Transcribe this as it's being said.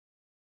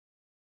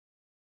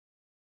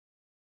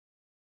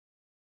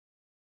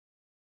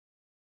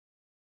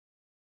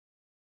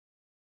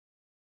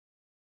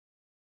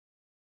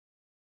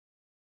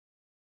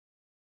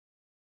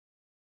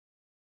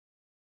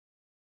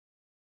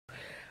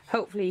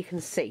hopefully you can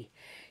see.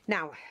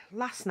 Now,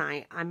 last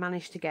night I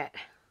managed to get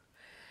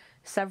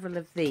several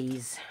of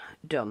these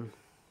done,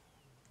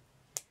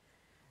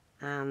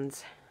 and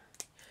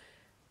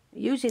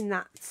using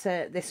that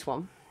this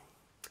one,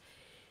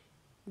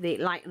 the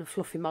light and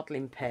fluffy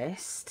modelling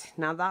paste.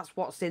 Now that's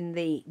what's in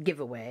the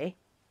giveaway,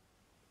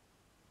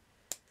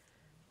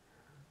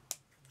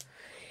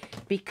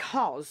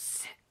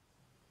 because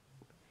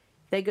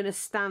they're going to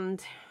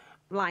stand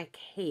like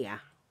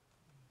here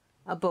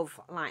above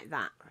like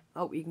that.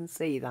 Hope you can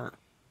see that.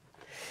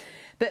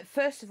 But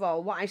first of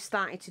all, what I've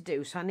started to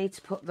do, so I need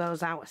to put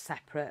those out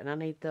separate, and I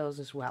need those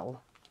as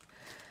well.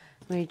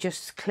 Let me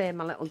just clear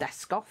my little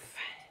desk off.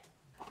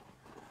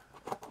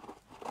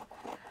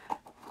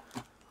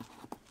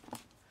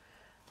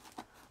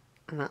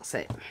 And that's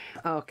it.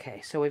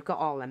 Okay, so we've got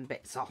all them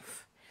bits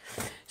off.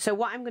 So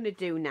what I'm going to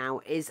do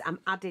now is I'm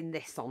adding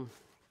this on,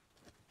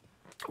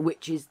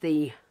 which is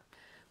the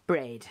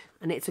braid,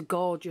 and it's a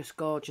gorgeous,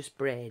 gorgeous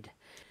braid.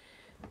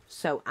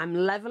 So I'm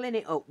leveling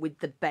it up with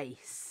the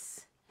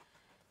base.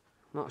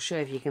 I'm not sure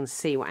if you can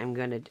see what I'm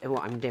going to do,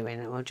 what I'm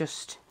doing. I'll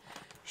just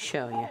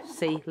show you.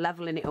 See,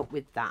 leveling it up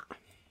with that.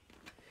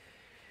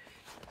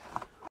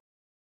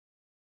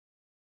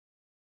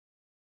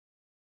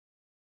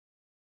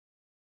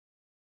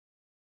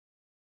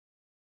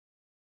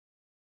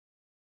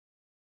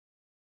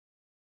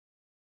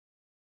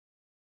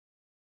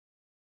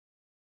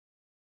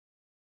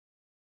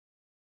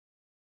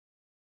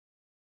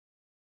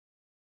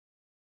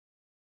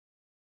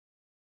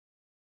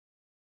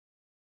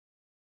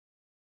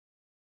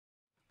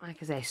 Like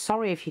I say,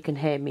 sorry if you can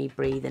hear me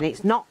breathing.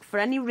 It's not for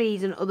any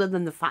reason other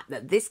than the fact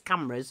that this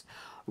camera's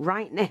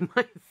right near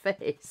my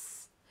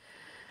face.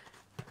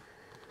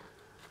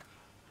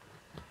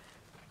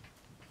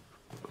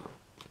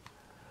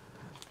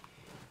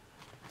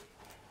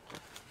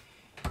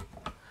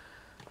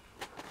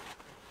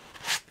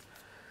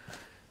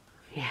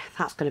 Yeah,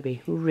 that's going to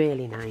be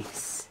really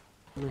nice.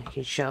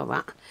 Making sure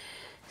that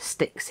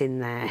sticks in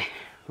there.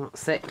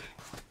 That's it.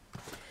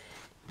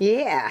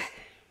 Yeah.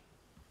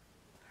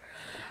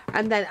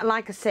 And then,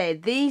 like I say,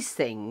 these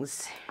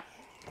things,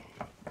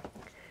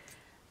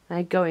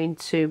 they're going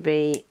to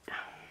be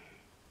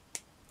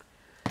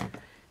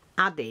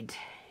added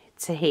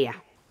to here.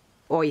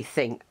 Or you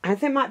think. I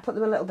think I might put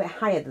them a little bit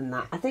higher than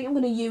that. I think I'm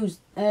going to use...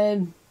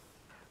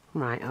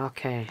 right,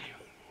 okay.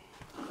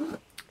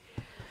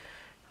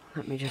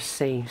 Let me just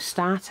see.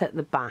 Start at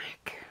the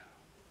back.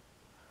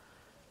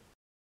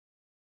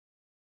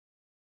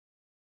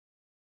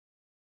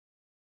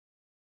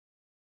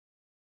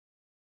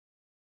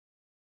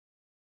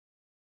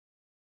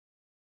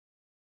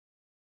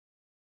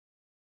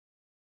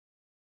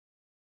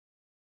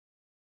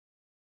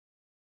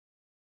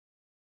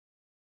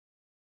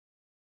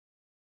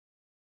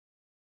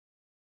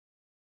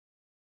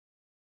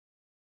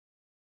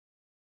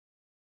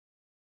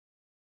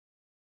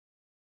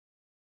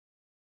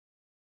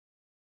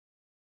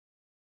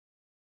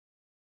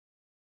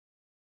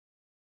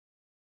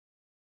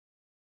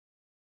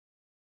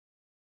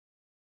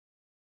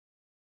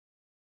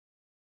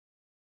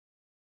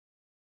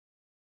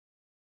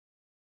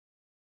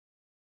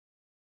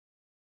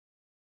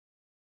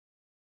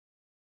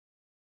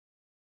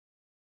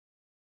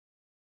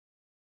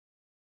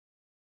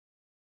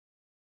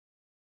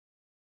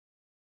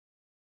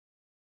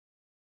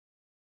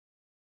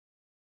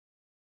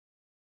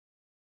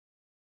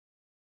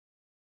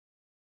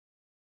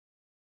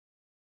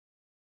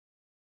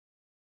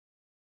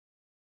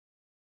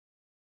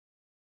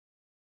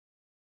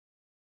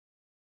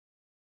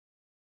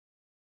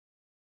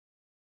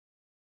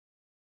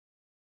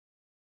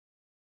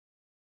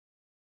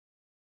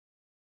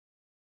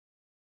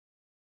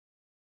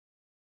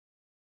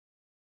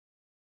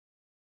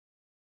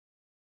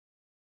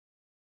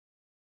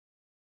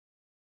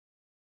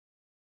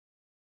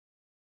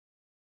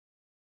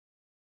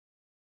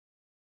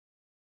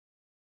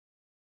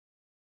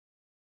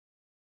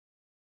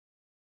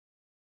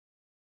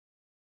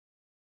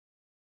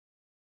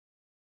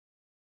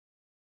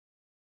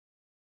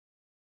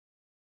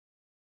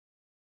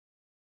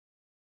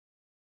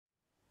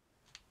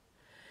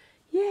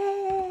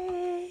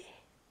 Yay!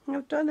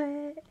 I've done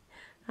it.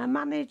 I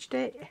managed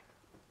it.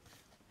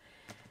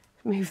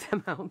 Move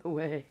them out of the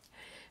way.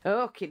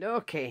 Okie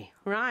dokie.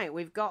 Right,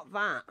 we've got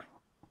that.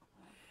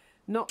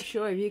 Not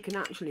sure if you can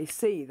actually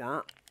see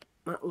that.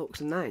 That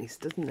looks nice,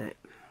 doesn't it?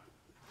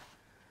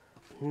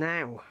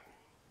 Now,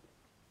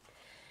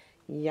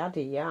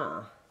 yada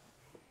yada.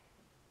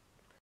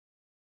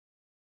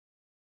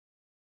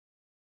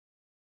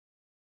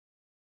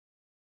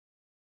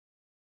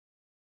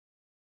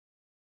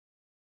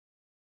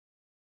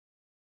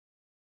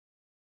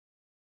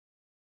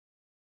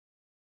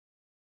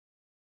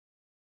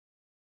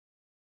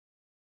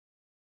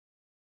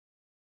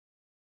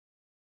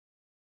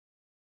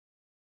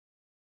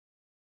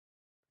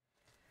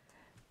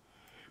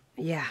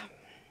 Yeah.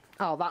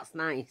 Oh, that's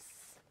nice,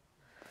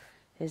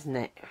 isn't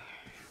it?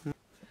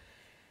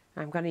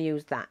 I'm going to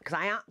use that because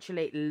I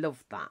actually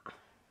love that.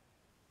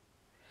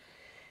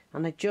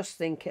 And I just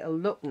think it'll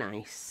look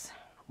nice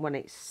when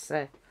it's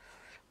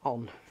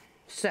on.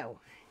 So,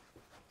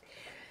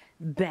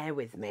 bear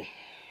with me.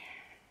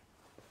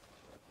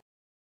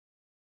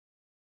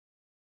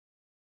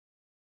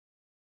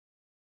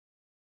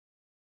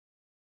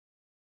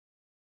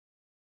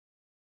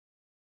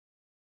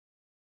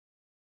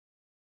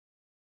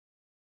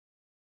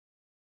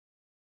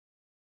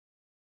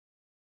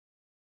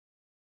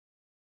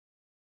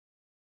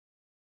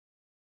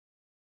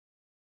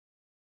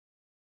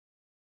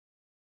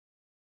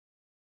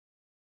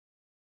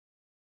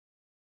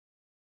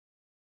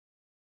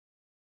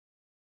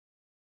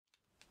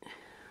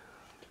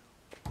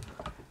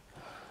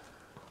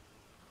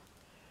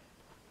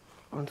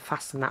 And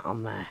fasten that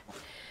on there.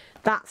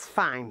 That's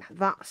fine.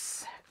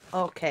 That's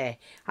okay.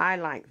 I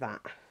like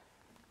that.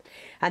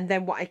 And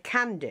then what I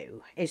can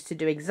do is to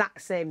do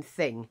exact same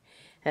thing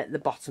at the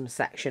bottom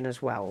section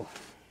as well.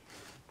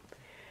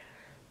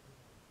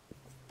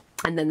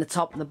 And then the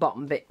top and the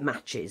bottom bit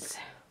matches.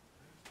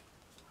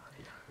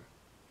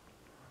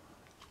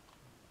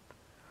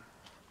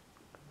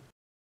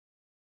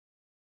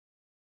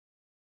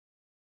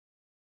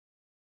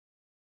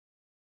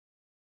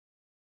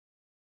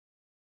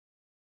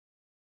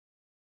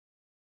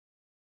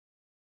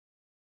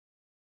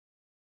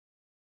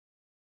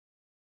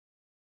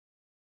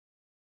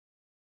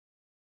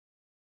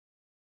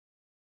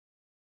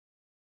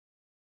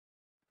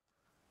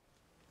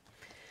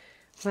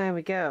 There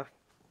we go.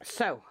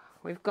 So,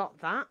 we've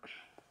got that.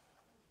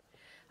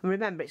 And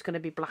remember, it's going to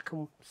be black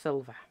and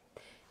silver.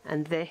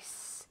 And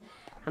this,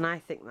 and I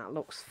think that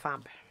looks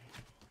fab.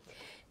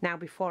 Now,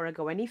 before I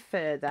go any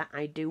further,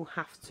 I do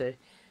have to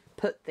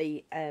put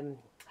the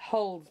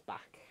holes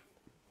back.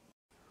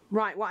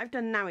 Right, what I've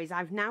done now is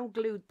I've now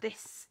glued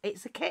this.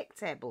 It's a cake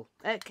table,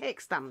 cake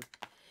stand.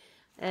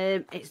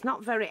 It's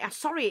not very,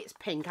 sorry it's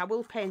pink, I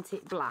will paint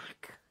it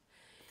black.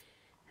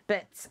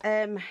 But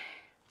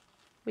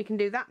we can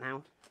do that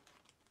now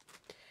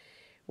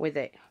with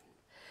it.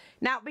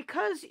 Now,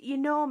 because you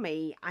know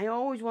me, I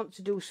always want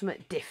to do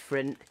something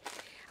different.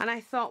 And I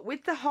thought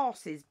with the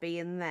horses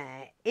being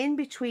there, in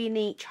between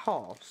each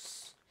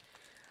horse,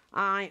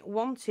 I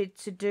wanted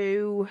to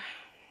do,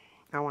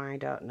 oh, I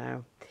don't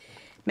know,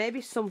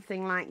 maybe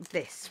something like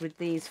this with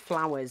these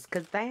flowers,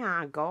 because they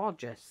are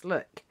gorgeous.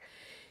 Look,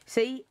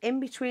 see,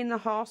 in between the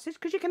horses,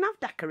 because you can have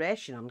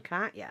decoration on,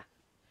 can't you?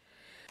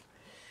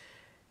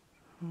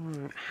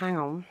 Hang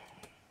on.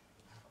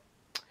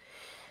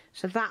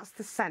 So that's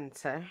the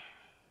centre.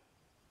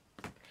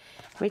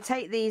 We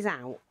take these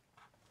out.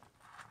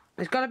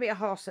 There's got to be a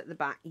horse at the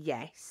back,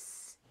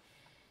 yes.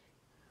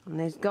 And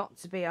there's got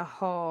to be a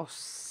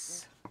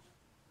horse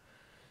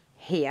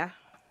here.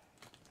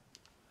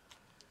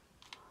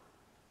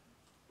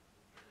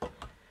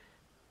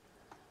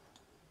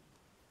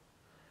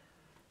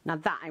 Now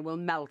that I will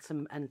melt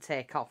and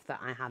take off that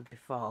I had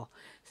before.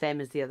 Same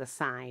as the other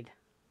side.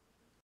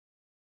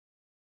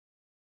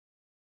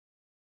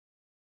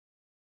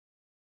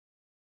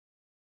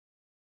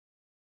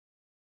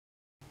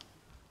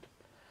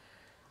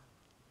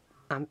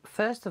 And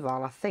first of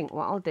all, I think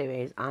what I'll do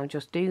is I'll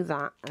just do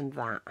that and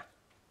that.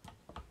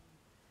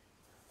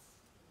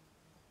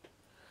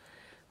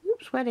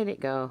 Oops, where did it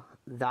go?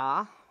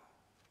 There.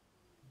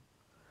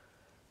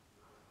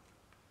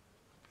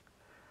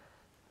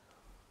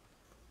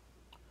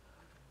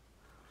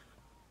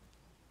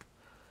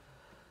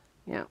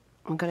 Yeah,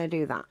 I'm going to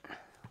do that.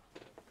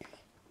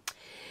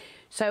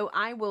 So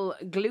I will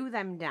glue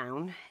them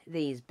down,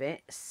 these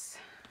bits.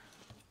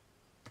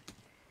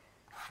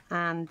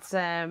 And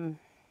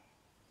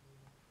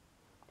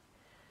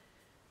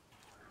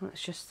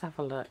let's just have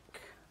a look.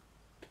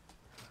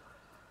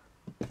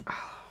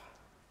 Oh,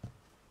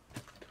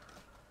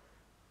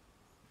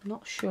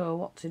 not sure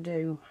what to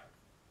do.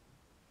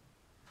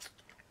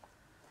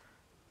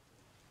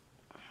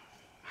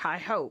 I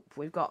hope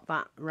we've got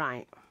that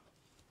right.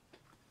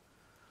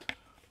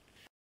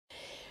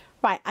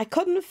 Right, I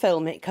couldn't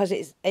film it because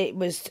it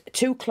was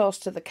too close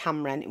to the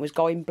camera and it was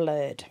going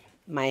blurred,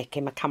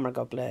 making my camera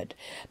go blurred.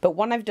 But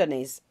what I've done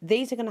is,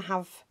 these are going to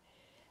have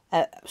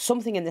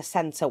something in the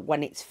centre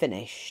when it's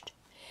finished.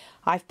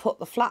 I've put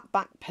the flat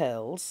back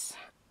pearls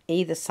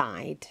either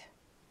side,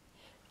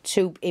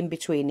 two in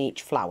between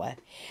each flower,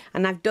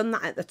 and I've done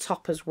that at the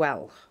top as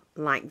well,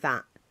 like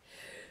that.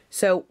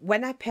 So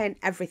when I paint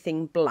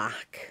everything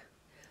black,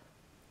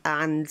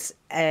 and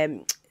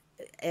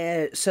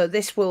so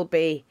this will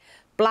be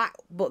black,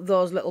 but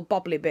those little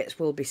bobbly bits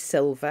will be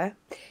silver.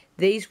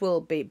 These will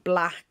be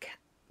black,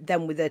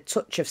 then with a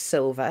touch of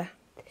silver.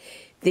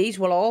 These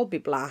will all be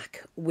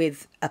black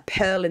with a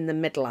pearl in the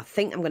middle. I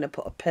think I'm going to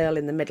put a pearl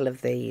in the middle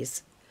of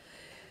these.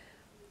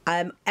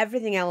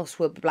 Everything else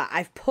will be black.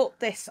 I've put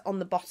this on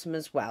the bottom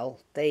as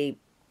well,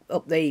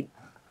 up the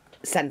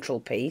central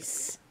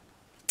piece.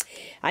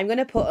 I'm going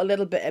to put a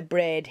little bit of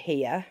braid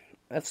here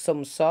of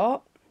some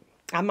sort.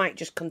 I might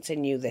just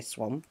continue this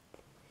one.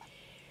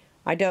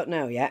 I don't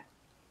know yet.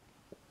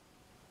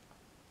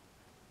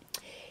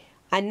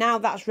 And now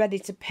that's ready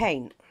to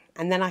paint.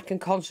 And then I can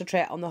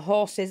concentrate on the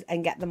horses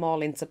and get them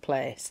all into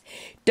place.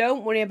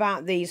 Don't worry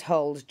about these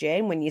holes,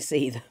 Jane, when you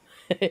see them.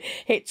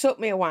 It took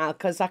me a while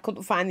because I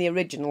couldn't find the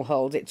original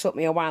holes. It took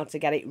me a while to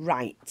get it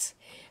right,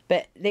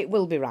 but it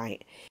will be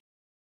right.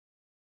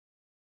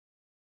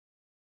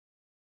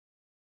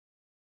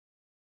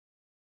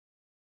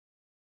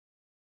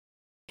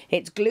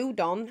 It's glued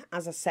on,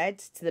 as I said,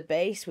 to the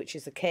base, which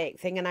is the cake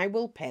thing, and I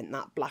will paint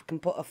that black and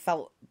put a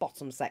felt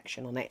bottom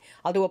section on it.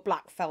 I'll do a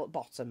black felt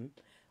bottom.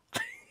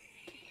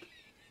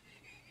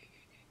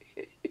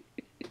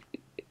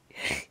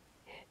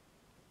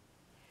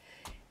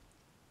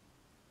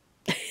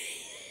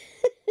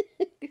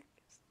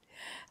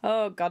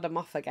 Oh, God, I'm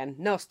off again.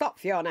 No, stop,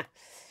 Fiona.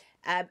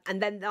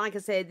 And then, like I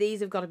say,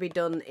 these have got to be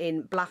done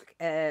in black,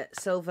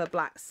 silver,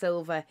 black,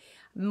 silver.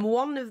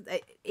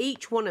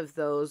 Each one of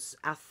those,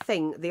 I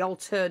think, the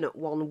alternate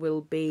one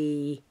will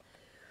be,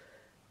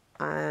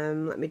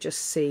 let me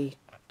just see,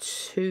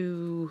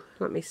 2,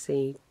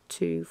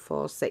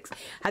 4, 6.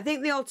 I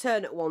think the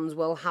alternate ones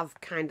will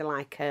have kind of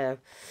like a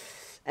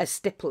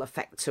stipple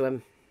effect to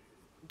them,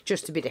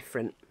 just to be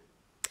different.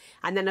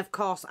 And then, of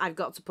course, I've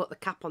got to put the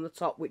cap on the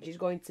top, which is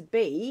going to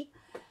be,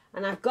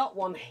 and I've got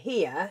one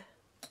here.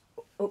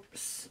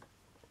 Oops.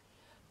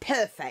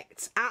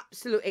 Perfect.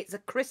 Absolute. It's a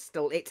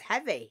crystal. It's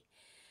heavy.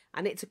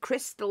 And it's a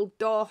crystal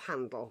door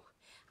handle.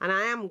 And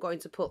I am going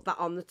to put that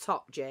on the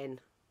top, Jane.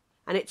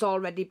 And it's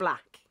already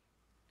black.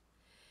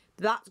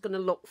 That's going to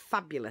look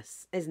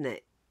fabulous, isn't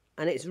it?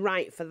 And it's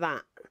right for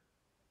that.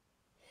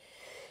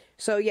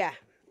 So, yeah.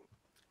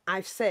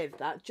 I've saved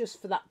that just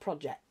for that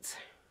project.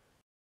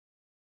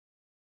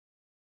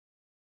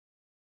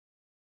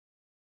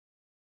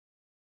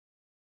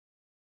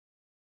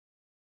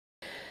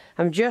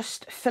 I'm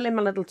just filling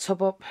my little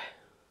tub up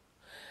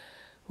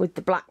with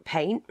the black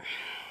paint.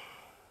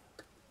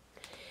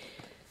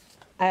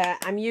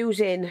 I'm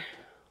using,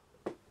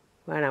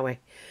 where are we?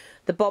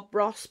 The Bob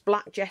Ross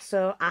Black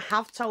Gesso. I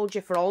have told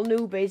you, for all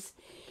newbies,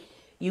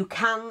 you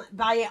can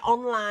buy it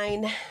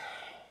online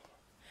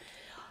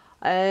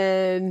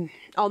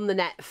on the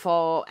net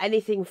for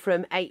anything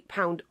from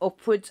 £8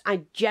 upwards. I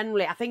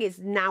think it's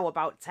now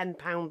about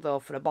 £10 though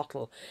for a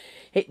bottle.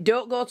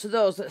 Don't go to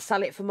those that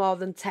sell it for more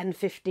than £10,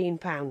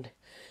 £15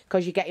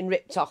 because you're getting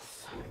ripped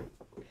off.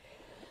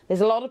 There's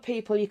a lot of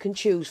people you can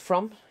choose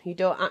from. You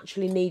don't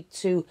actually need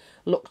to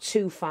look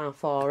too far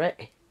for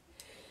it.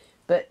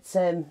 But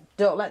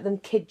don't let them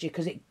kid you,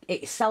 because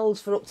it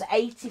sells for up to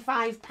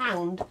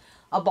 £85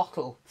 a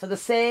bottle for the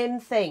same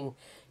thing.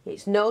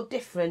 It's no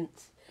different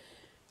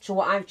to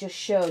what I've just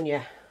shown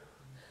you.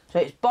 So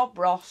it's Bob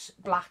Ross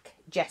Black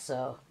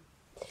Gesso.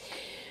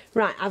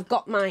 Right, I've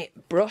got my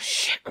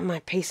brush and my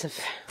piece of...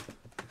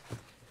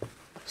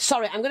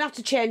 Sorry, I'm going to have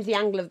to change the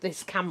angle of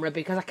this camera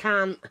because I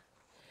can't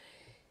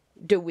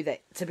do with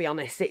it, to be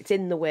honest. It's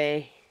in the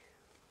way.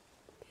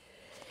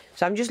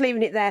 So I'm just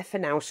leaving it there for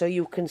now so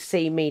you can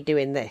see me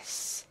doing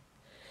this.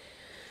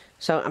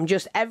 So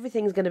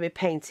everything's going to be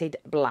painted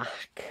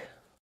black.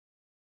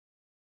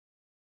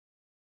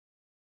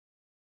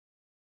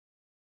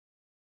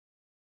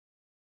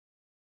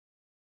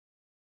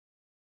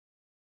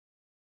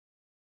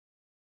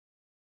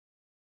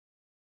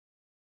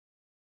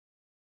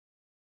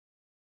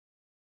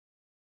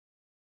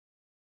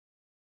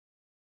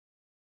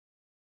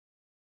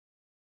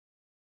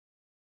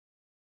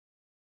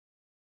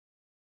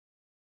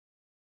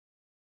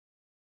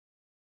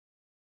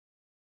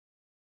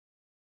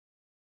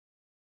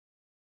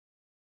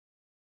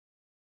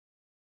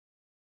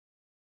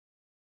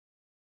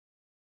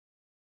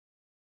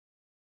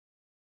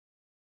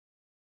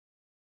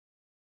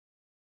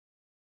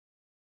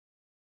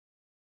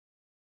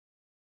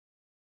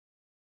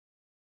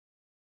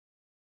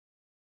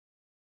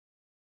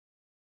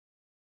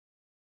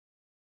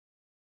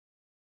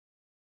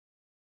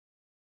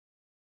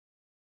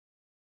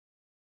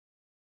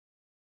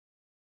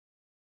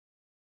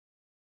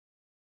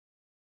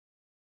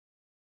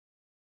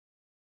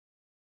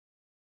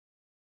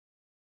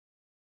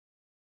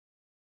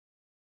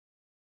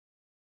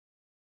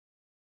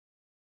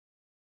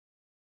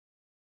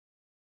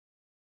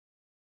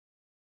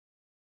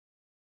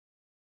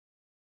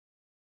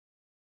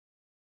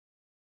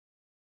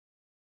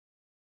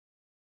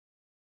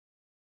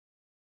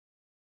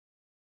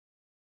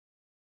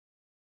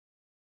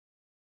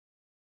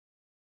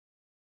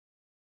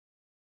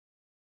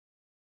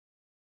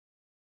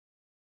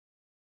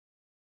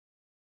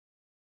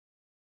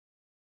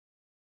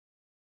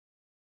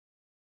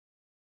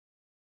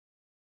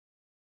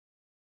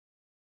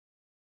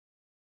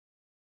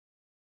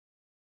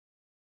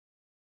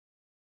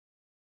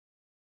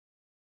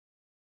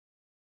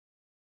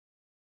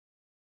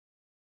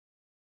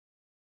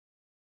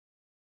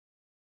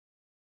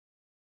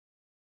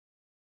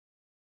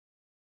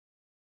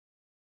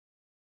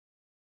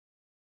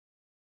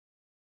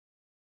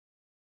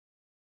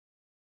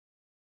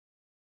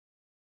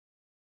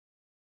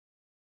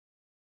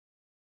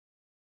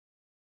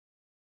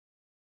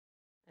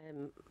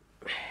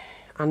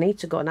 I need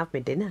to go and have my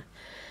dinner.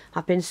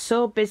 I've been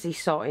so busy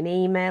sorting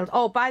emails.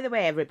 Oh, by the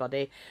way,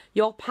 everybody,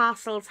 your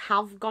parcels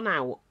have gone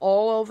out.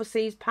 All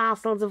overseas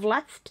parcels have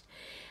left.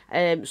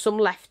 Some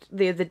left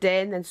the other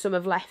day and then some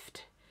have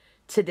left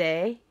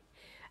today.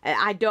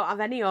 I don't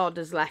have any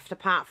orders left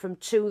apart from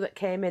 2 that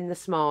came in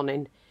this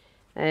morning.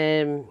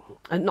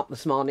 Not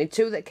this morning,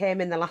 2 that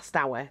came in the last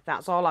hour.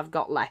 That's all I've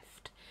got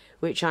left,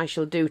 which I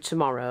shall do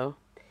tomorrow.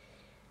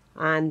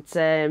 And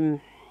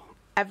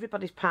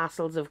everybody's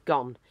parcels have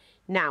gone.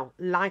 Now,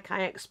 like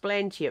I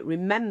explained to you,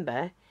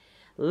 remember,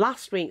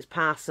 last week's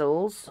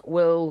parcels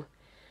will...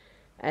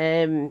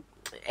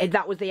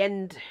 that was the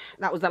end,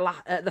 that was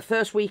the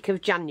first week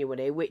of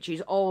January, which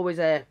is always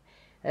a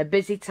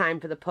busy time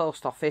for the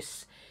post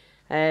office,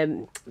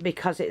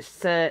 because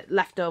it's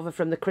left over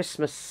from the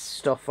Christmas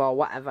stuff or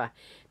whatever.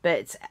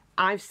 But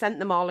I've sent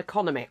them all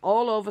economy.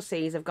 All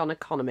overseas have gone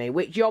economy,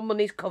 which your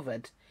money's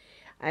covered,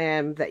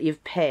 that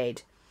you've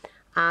paid.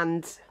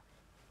 And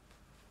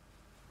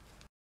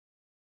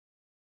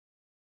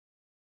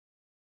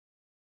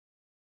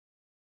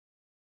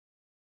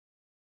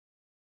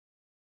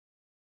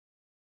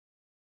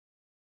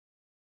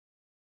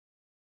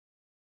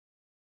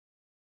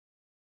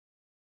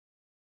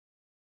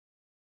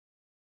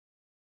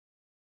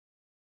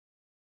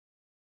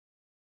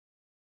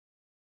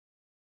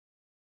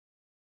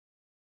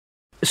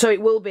so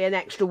it will be an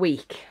extra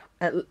week.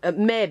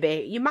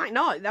 Maybe. You might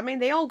not. I mean,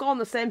 they all go on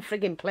the same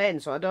frigging plane,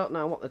 so I don't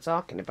know what they're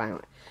talking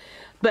about.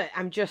 But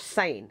I'm just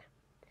saying,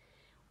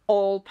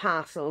 all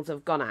parcels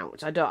have gone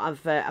out. I don't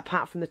have,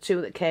 apart from the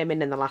 2 that came in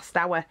the last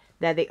hour,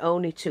 they're the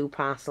only 2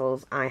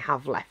 parcels I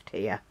have left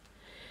here.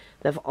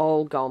 They've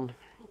all gone.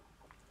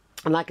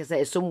 And like I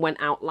say, some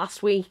went out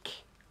last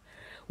week.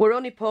 We're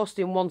only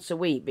posting once a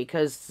week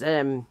because...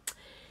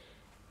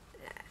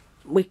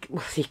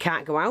 you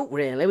can't go out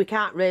really. We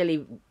can't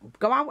really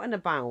go out and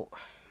about.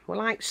 We're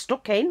like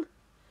stuck in.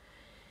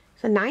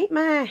 It's a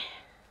nightmare.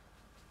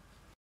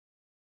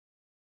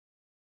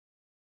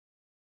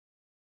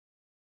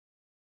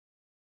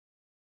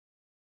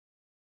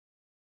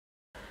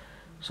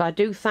 So I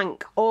do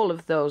thank all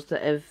of those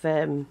that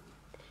have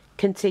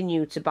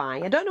continued to buy.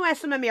 I don't know where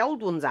some of my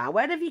old ones are.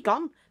 Where have you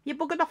gone? You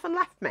buggered off and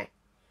left me.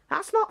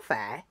 That's not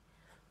fair.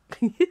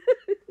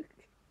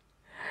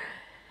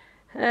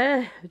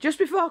 Just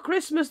before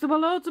Christmas there were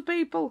loads of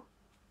people.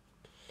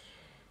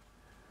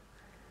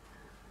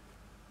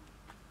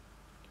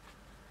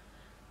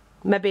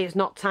 Maybe it's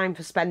not time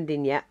for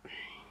spending yet.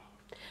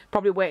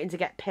 Probably waiting to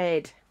get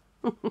paid.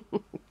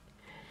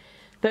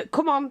 But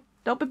come on,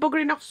 don't be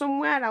buggering off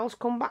somewhere else.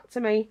 Come back to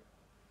me.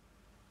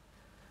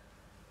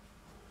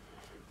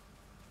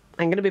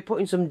 I'm going to be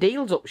putting some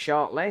deals up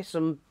shortly.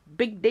 Some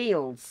big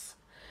deals.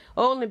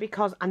 Only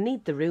because I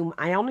need the room.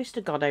 I honest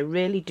to God, I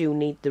really do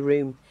need the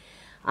room.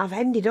 I've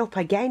ended up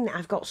again,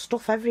 I've got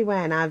stuff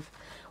everywhere, and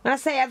when I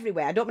say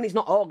everywhere, I don't mean it's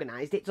not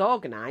organised, it's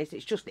organised,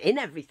 it's just in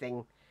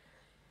everything.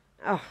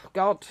 Oh,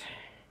 God.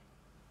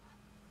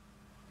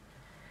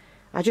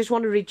 I just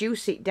want to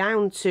reduce it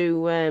down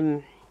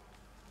to,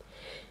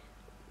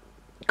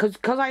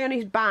 because I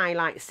only buy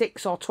like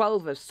 6 or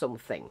 12 of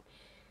something.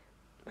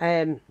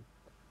 I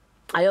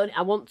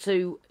want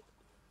to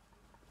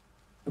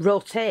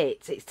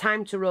rotate. It's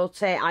time to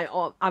rotate.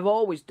 I've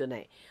always done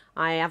it.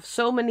 I have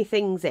so many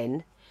things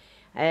in.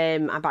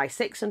 I buy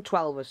 6 and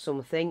 12 of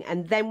something,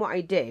 and then what I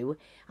do,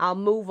 I'll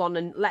move on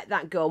and let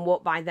that go and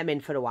won't buy them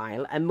in for a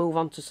while and move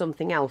on to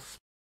something else.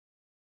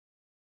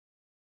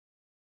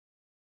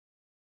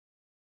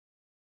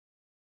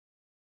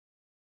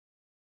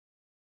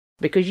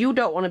 Because you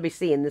don't want to be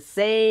seeing the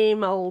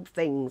same old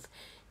things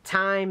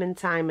time and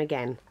time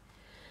again.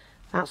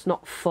 That's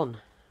not fun.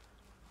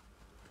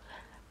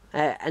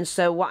 And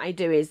so what I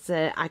do is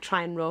I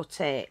try and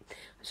rotate.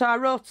 So I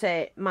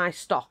rotate my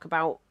stock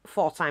about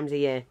 4 times a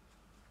year.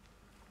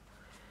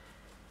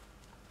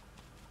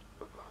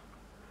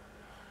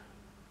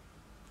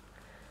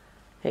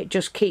 It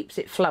just keeps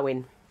it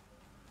flowing.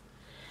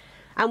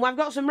 And we've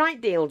got some right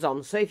deals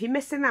on, so if you're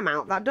missing them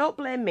out, don't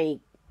blame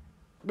me.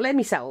 Blame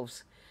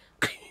yourselves.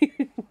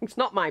 It's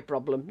not my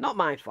problem, not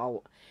my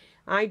fault.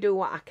 I do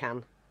what I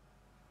can.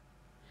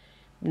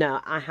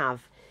 No, I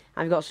have.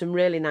 I've got some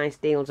really nice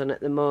deals on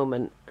at the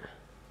moment.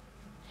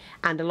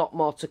 And a lot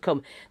more to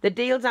come. The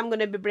deals I'm going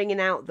to be bringing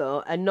out,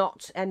 though, are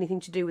not anything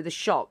to do with the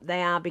shop.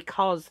 They are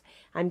because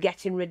I'm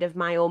getting rid of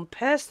my own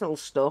personal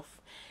stuff.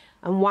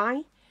 And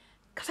why?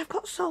 Because I've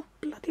got so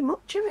bloody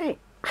much of it.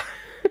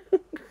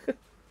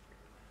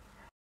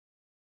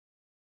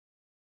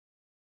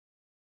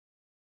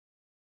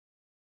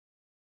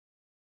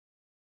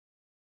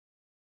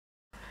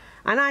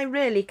 And I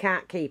really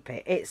can't keep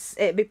it.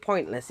 It'd be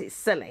pointless. It's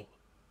silly.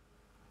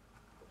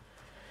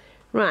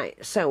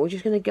 Right, so we're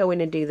just going to go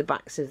in and do the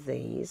backs of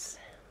these.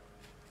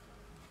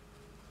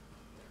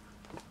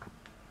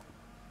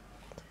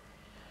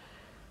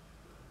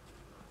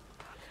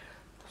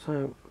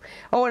 So,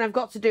 oh, and I've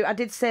got to do, I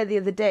did say the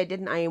other day,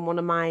 didn't I, in one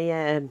of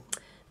my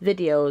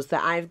videos,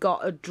 that I've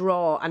got a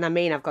drawer, and I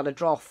mean I've got a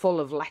drawer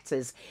full of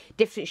letters,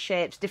 different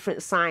shapes,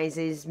 different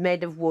sizes,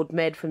 made of wood,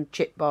 made from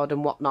chipboard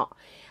and whatnot.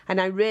 And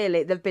I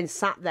really, they've been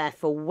sat there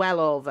for well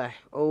over,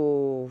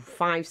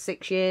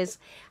 5-6 years,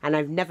 and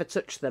I've never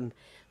touched them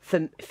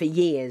for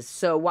years.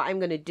 So what I'm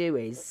going to do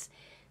is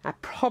I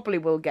probably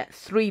will get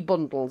 3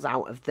 bundles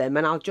out of them,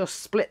 and I'll just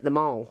split them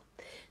all.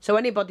 So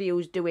anybody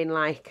who's doing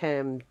like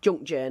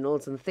junk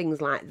journals and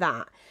things like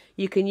that,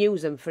 you can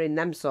use them for in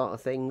them sort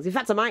of things. In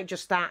fact, I might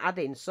just start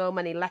adding so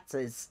many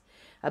letters,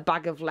 a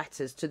bag of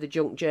letters to the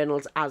junk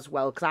journals as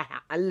well, because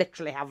I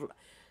literally have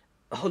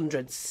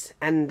hundreds.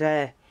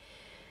 And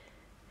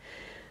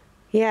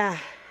yeah,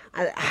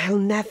 I'll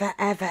never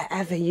ever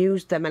ever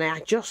use them, and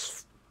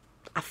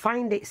I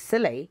find it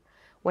silly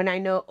when I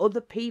know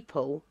other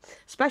people,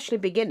 especially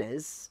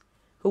beginners,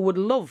 who would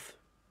love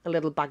a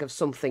little bag of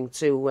something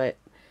to work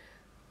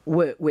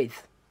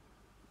with.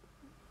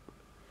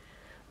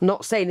 I'm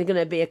not saying they're going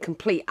to be a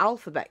complete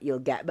alphabet you'll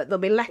get, but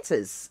there'll be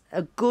letters,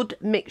 a good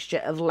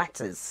mixture of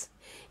letters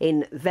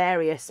in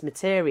various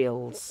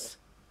materials.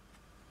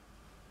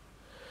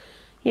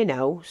 You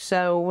know,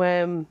 so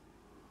a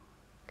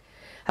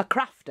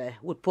crafter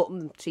would put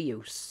them to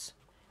use.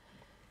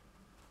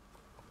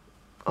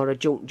 Or a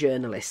junk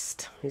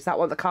journalist. Is that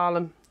what they call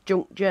them?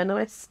 Junk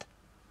journalist?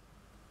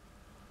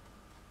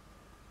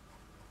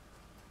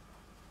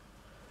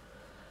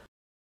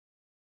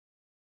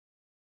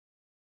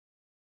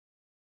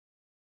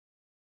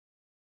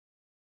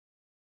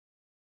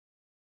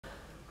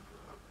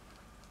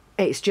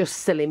 It's just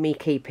silly me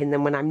keeping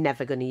them when I'm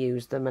never going to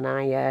use them, and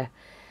I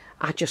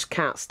just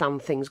can't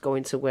stand things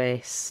going to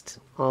waste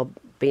or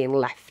being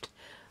left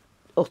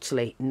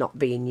utterly not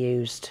being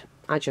used.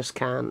 I just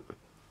can't.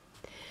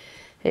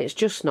 It's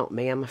just not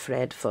me, I'm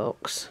afraid,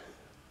 folks.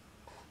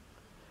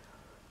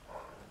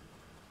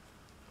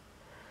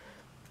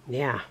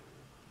 Yeah.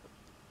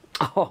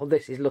 Oh,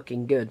 this is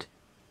looking good.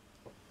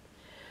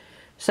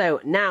 So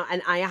now,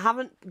 and I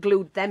haven't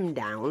glued them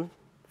down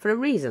for a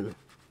reason.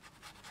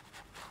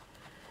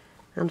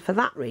 And for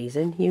that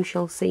reason, you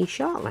shall see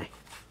shortly.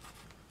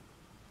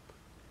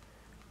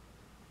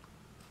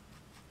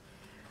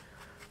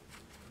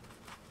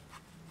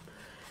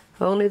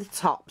 Only the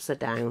tops are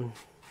down.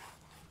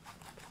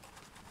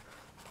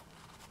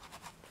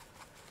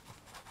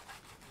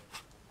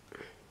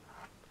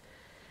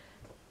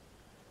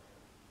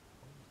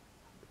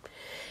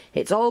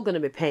 It's all going to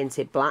be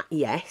painted black,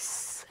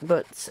 yes,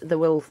 but there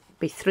will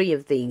be 3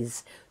 of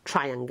these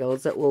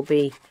triangles that will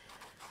be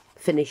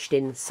finished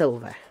in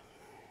silver.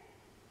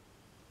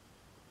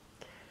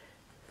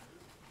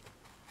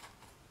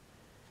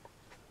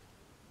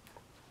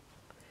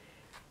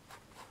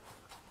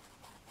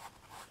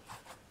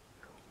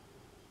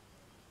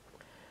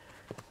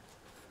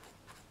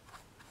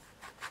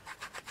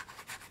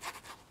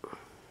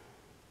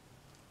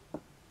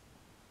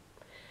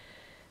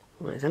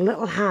 Well, it's a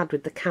little hard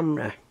with the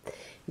camera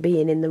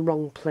being in the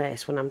wrong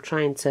place when I'm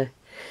trying to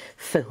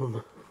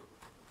film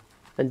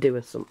and do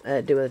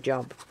a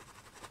job.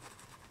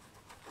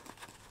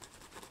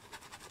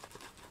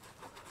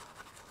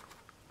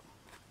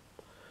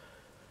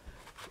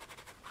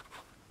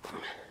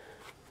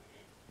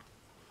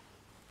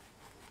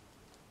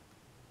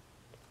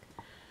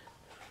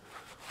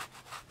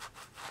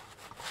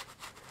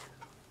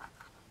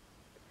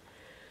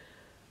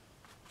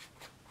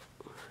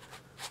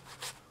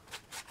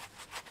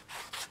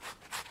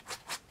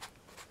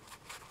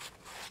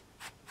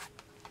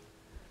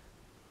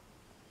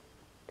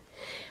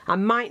 I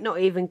might not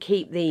even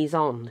keep these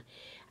on.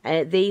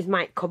 These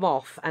might come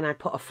off and I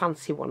put a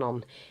fancy one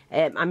on.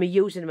 I'm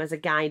using them as a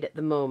guide at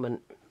the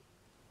moment.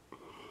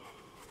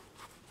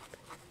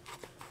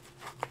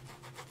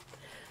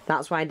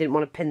 That's why I didn't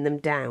want to pin them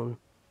down.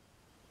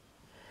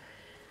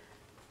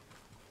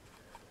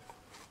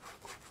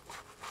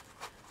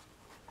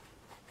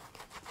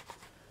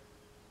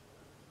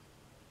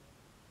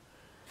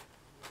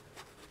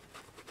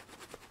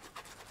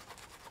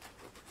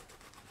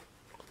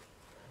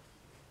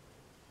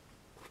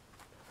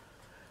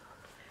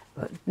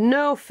 But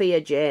no fear,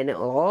 Jane,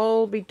 it'll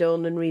all be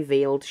done and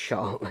revealed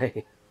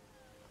shortly.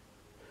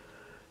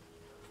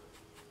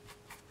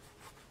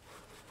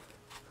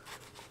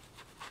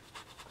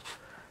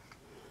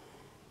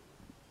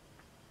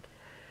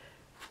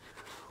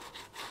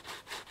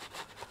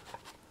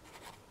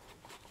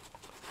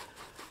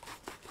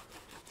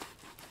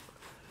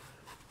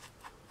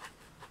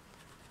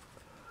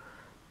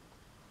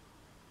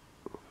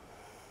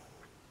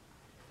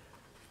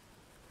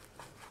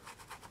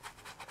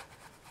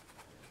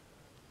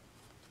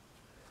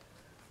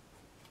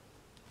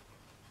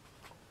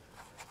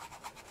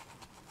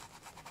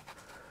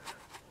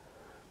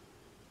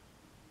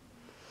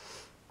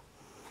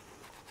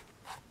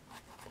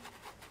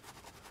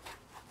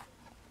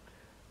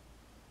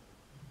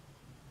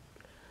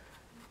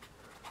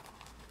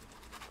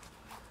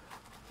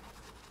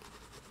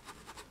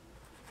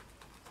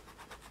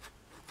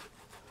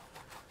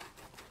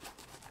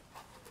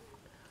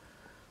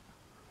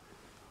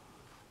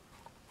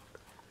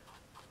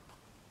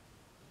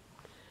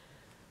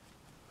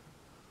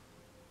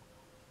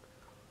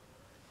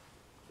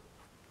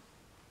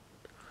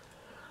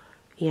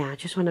 Yeah, I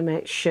just want to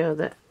make sure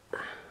that,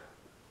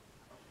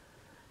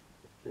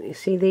 you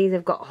see these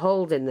have got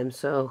holes in them,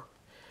 so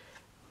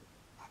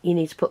you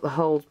need to put the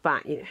holes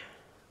back.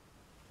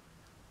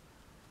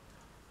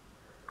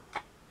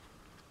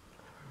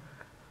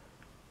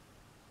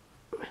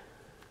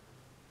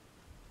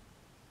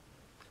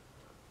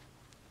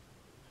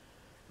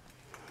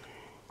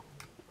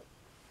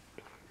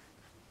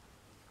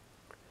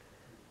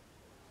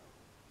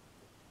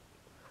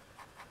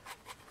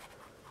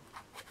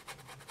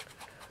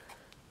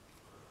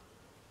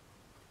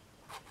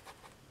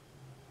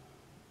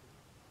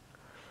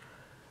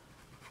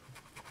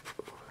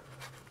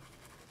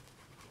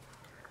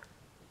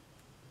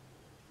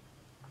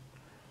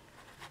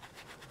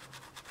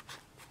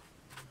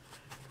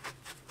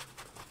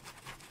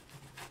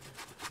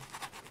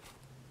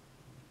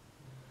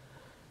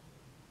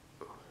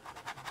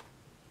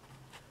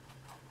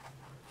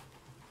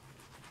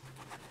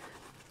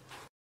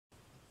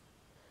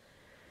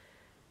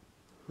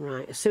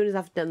 Right, as soon as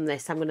I've done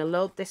this, I'm going to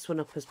load this one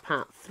up as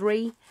part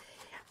 3.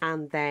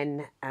 And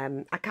then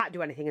I can't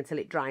do anything until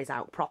it dries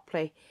out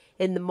properly.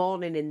 In the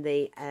morning in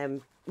the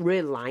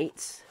real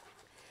light,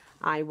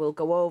 I will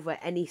go over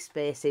any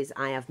spaces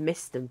I have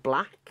missed in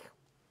black.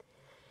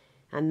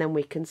 And then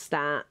we can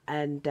start,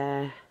 and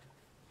I'm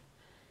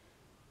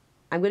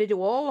going to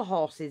do all the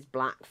horses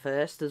black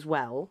first as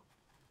well.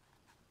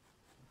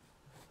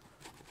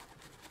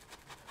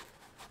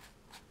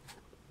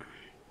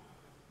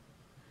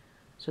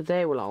 So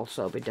they will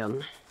also be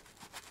done.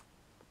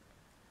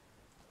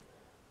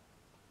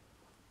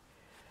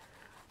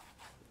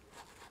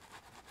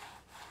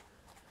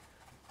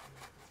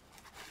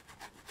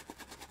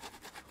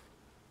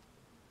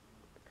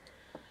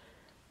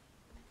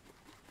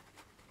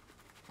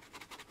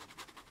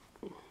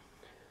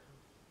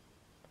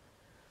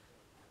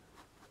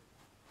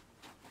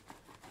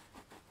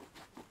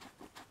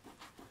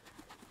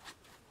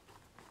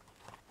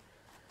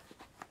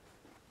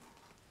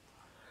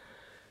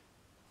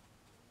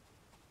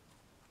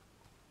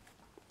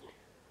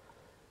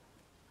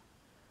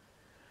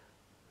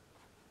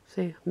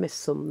 See, I've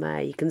missed some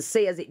there. You can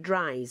see as it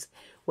dries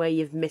where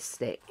you've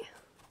missed it.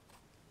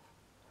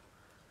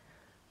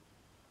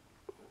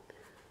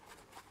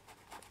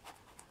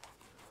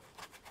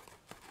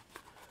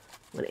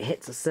 When it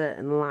hits a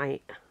certain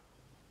light.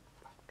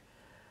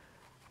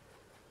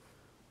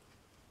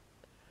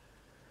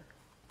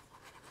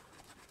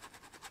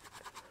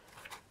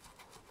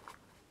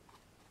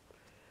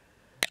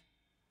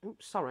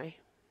 Oops, sorry.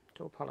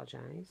 Do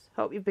apologise.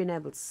 Hope you've been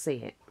able to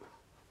see it.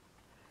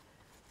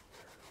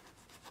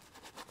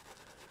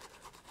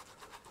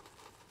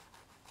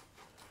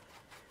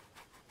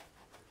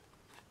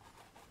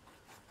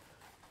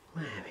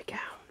 There we go.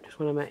 Just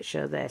want to make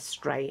sure they're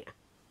straight.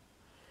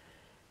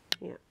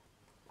 Yeah.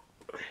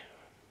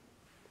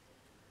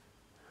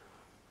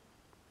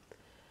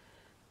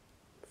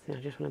 So I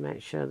just want to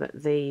make sure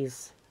that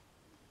these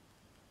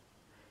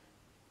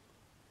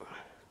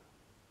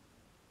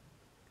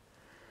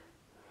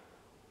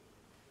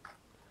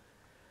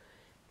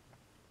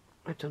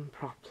are done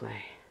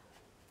properly.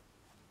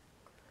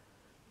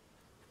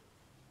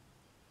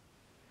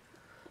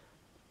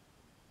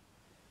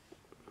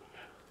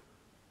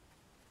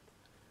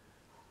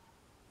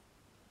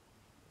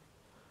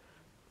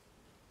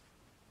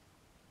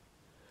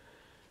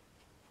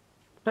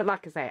 But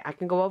like I say, I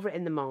can go over it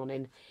in the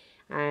morning,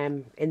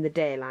 in the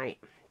daylight,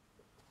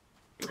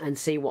 and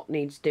see what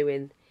needs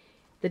doing.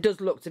 There does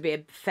look to be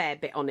a fair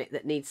bit on it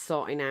that needs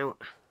sorting out,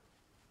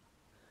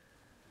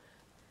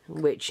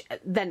 which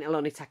then it'll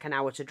only take an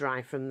hour to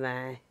dry from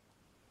there.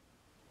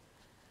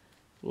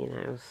 You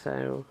know,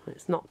 so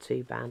it's not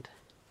too bad.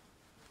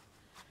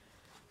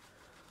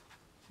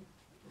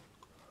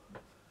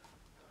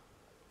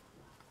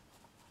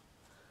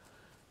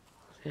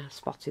 See, I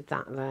spotted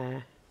that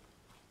there.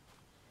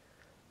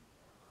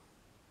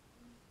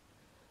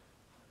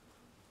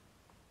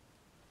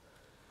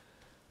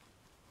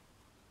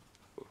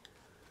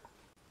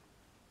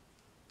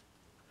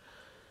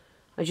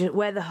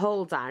 Where the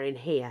holes are in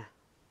here,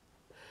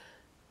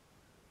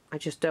 I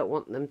just don't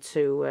want them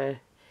to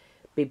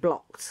be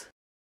blocked.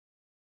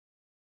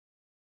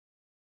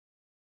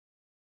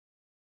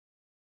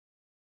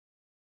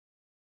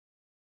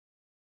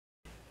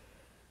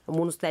 And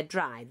once they're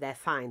dry, they're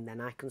fine,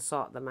 then I can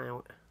sort them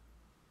out.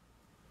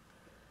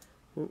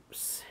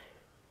 Oops.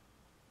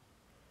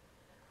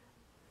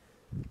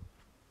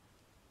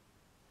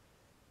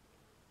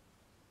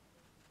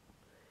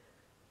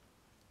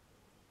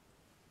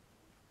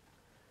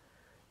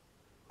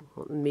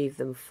 I'll move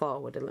them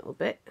forward a little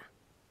bit.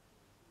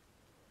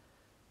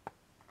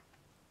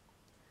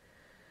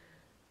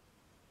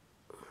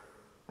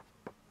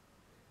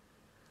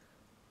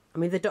 I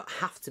mean, they don't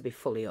have to be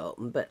fully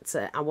open, but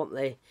I want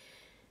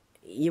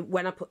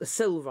when I put the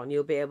silver on,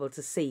 you'll be able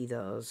to see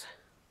those.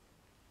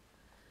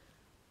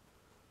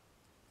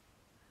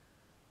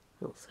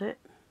 That's it.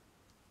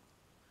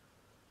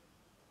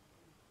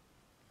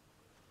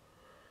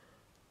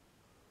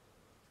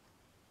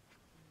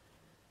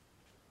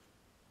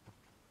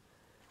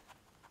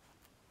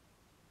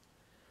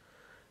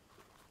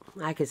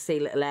 I can see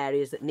little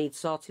areas that need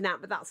sorting out,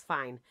 but that's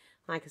fine.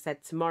 Like I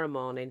said, tomorrow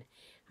morning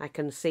I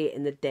can see it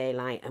in the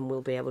daylight and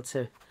we'll be able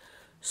to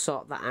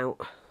sort that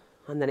out,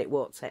 and then it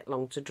won't take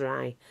long to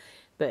dry.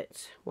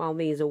 But while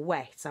these are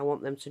wet, I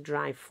want them to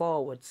dry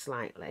forward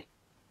slightly.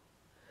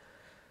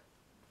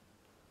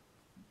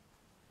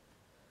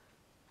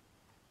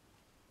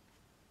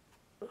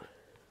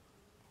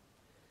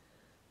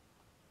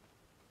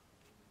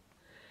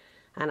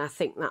 And I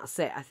think that's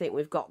it. I think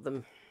we've got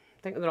them.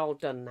 I think they're all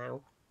done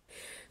now.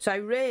 So I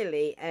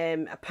really,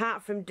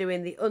 apart from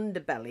doing the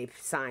underbelly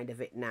side of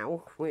it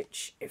now,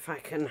 which if I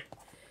can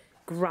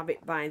grab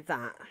it by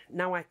that,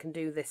 now I can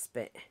do this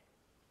bit.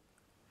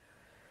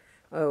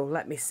 Oh,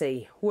 let me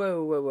see.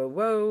 Whoa, whoa, whoa,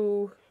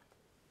 whoa.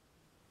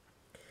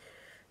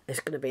 It's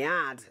going to be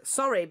hard.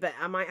 Sorry, but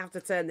I might have to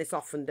turn this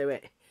off and do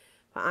it.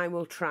 But I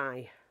will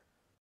try.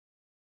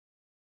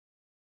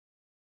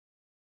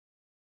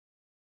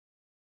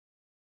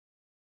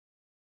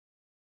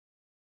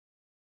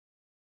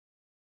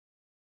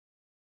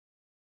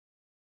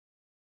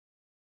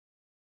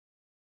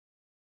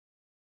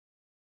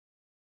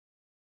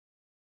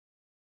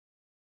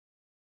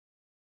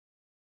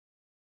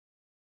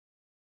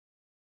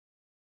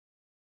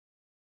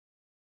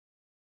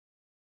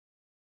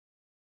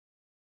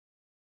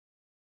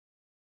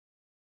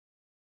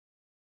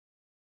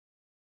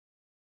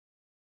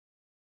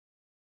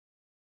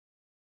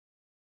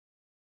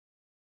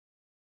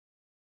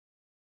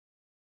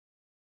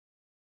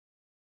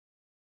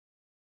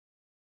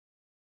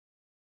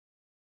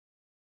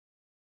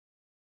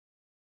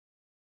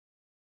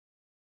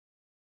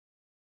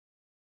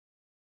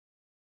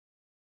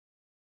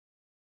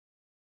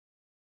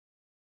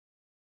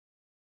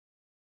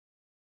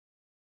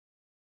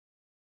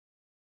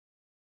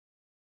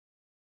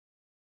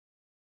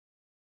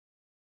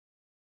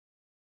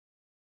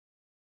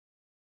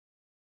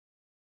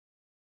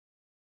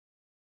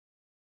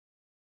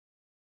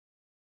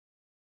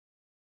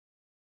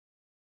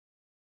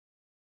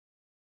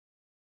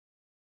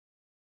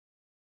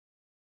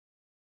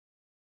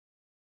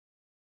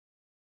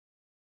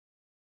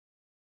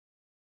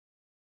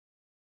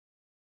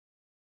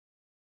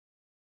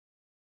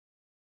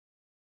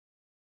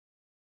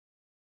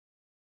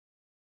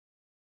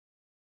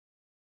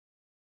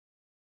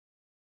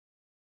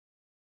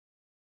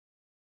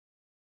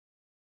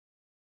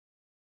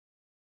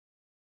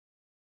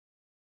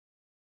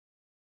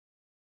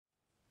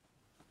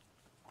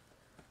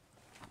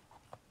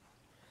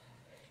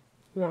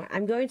 Right,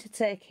 I'm going to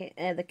take it,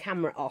 the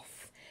camera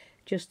off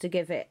just to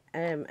give it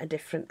a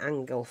different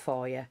angle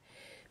for you.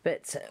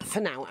 But for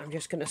now, I'm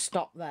just going to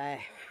stop there.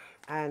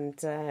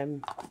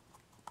 And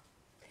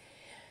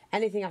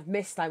anything I've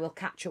missed, I will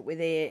catch up with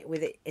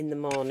it in the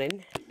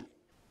morning.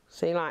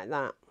 See, like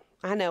that.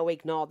 I know,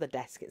 ignore the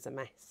desk, it's a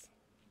mess.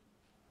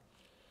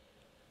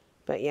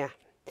 But yeah.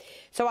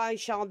 So I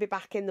shall be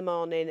back in the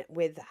morning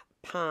with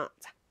part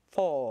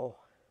 4.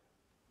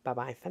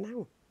 Bye-bye for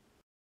now.